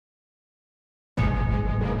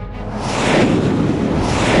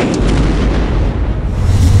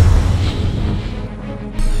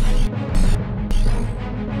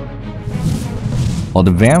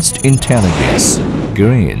Advanced intelligence,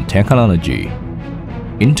 green technology.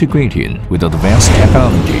 Integrating with advanced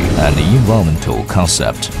technology and environmental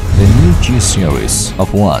concept, the new G series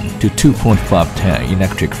of 1 to 2.5 ton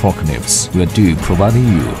electric forklifts will do providing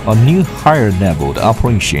you a new higher-leveled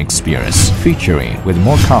operation experience featuring with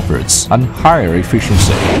more comforts and higher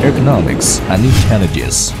efficiency, ergonomics, and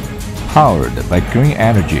intelligence. Powered by green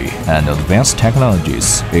energy and advanced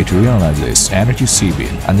technologies, it realizes energy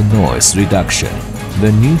saving and noise reduction.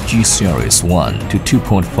 The new G Series 1 to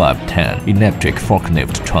 2.5 ton electric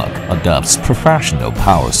forklift truck adopts professional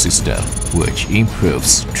power system, which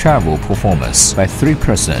improves travel performance by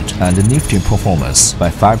 3% and lifting performance by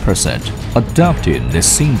 5%. Adopting the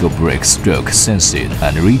single brake stroke sensing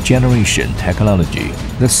and regeneration technology,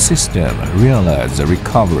 the system realizes the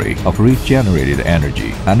recovery of regenerated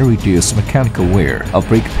energy and reduces mechanical wear of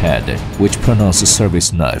brake pad, which prolongs the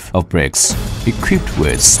service life of brakes. Equipped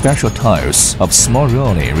with special tires of small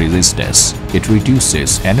rolling resistance, it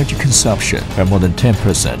reduces energy consumption by more than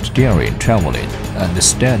 10% during traveling, and the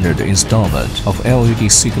standard installment of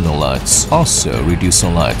LED signal lights also reduces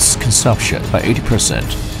lights consumption by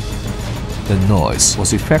 80%. The noise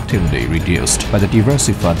was effectively reduced by the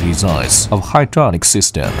diversified designs of hydraulic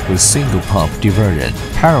system with single pump diversion,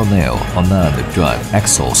 parallel unmanned drive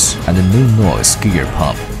axles, and a new noise gear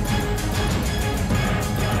pump.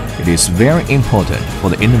 It is very important for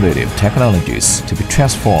the innovative technologies to be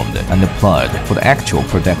transformed and applied for the actual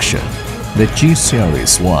production. The G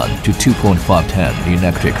Series 1 to 2.5 ton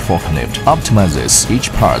electric forklift optimizes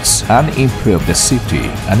each parts and improves the safety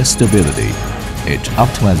and stability. It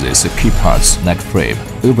optimizes the key parts like frame,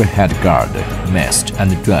 overhead guard, mast,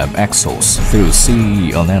 and drive axles through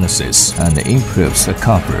CE analysis and improves the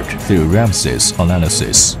comfort through Ramsey's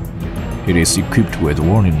analysis. It is equipped with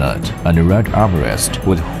warning light and right armrest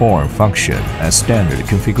with horn function and standard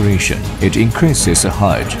configuration. It increases the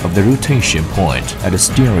height of the rotation point at the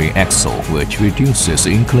steering axle, which reduces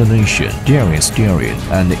inclination during steering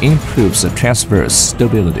and improves the transverse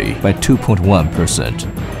stability by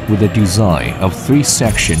 2.1%. With a design of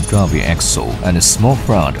 3-section driving axle and a small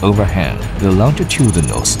front overhang, the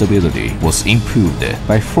longitudinal stability was improved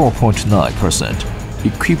by 4.9%.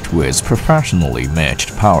 Equipped with professionally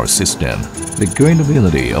matched power system, the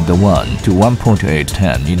grainability of the 1 to 1.8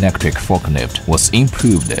 ton electric forklift was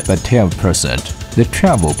improved by 12%. The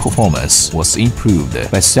travel performance was improved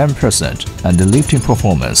by 7%, and the lifting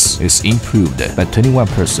performance is improved by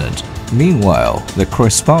 21%. Meanwhile, the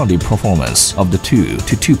corresponding performance of the 2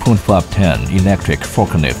 to 2.5 ton electric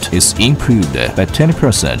forklift is improved by 10%,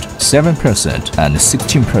 7%, and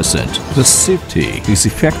 16%. The safety is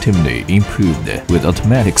effectively improved with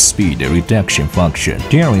automatic speed reduction function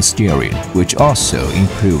during steering, which also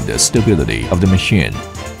improved the stability of the machine.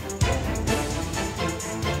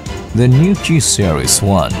 The new G Series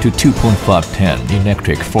 1 to 2.5 ton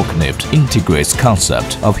electric forklift integrates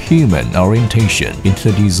concept of human orientation into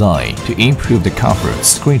the design to improve the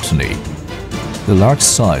comforts greatly. The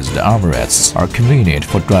large-sized armrests are convenient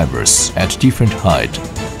for drivers at different height.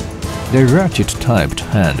 The ratchet-typed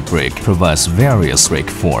hand brake provides various brake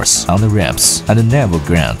force on the ramps and level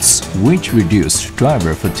grounds, which reduce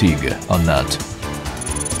driver fatigue or not.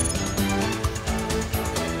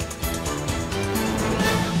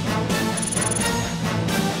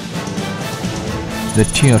 The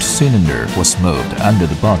tilt cylinder was moved under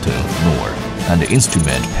the bottom floor, and the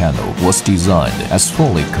instrument panel was designed as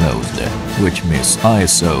fully closed, which meets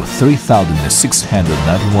ISO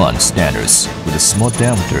 3691 standards with a small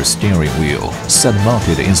diameter steering wheel,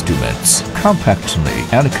 side-mounted instruments, compactly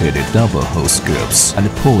allocated double-hole screws, and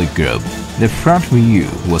pulley group. The front view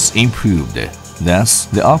was improved, thus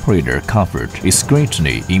the operator comfort is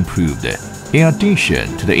greatly improved. In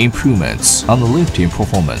addition to the improvements on the lifting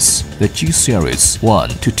performance, the G Series 1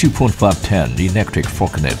 to 2.5 ton electric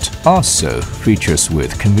forklift also features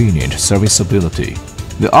with convenient serviceability.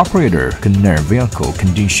 The operator can learn vehicle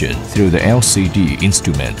condition through the LCD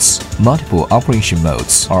instruments. Multiple operation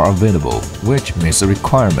modes are available, which meets the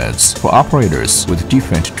requirements for operators with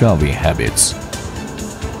different driving habits.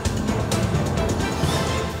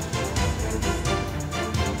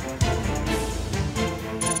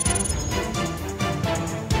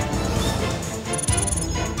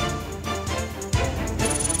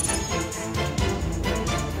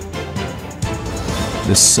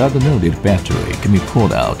 The side-loaded battery can be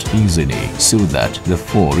pulled out easily so that the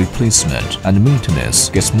full replacement and maintenance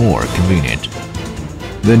gets more convenient.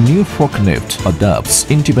 The new forklift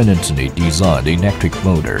adopts independently designed electric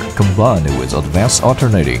motor combined with advanced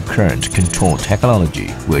alternating current control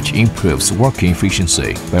technology, which improves working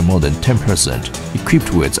efficiency by more than 10%.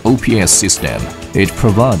 Equipped with OPS system, it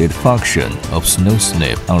provided function of snow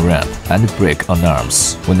slip on ramp and brake on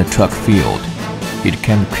arms when the truck failed. It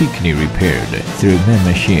can be quickly repaired through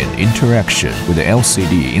man-machine interaction with the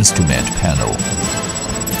LCD instrument panel.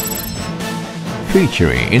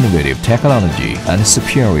 Featuring innovative technology and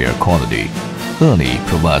superior quality, HELI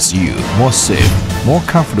provides you more safe, more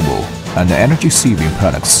comfortable, and energy-saving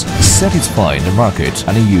products, satisfying the market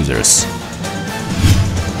and users.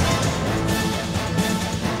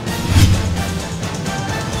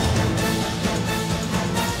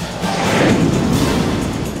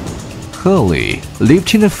 HELI,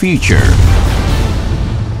 lifting the future.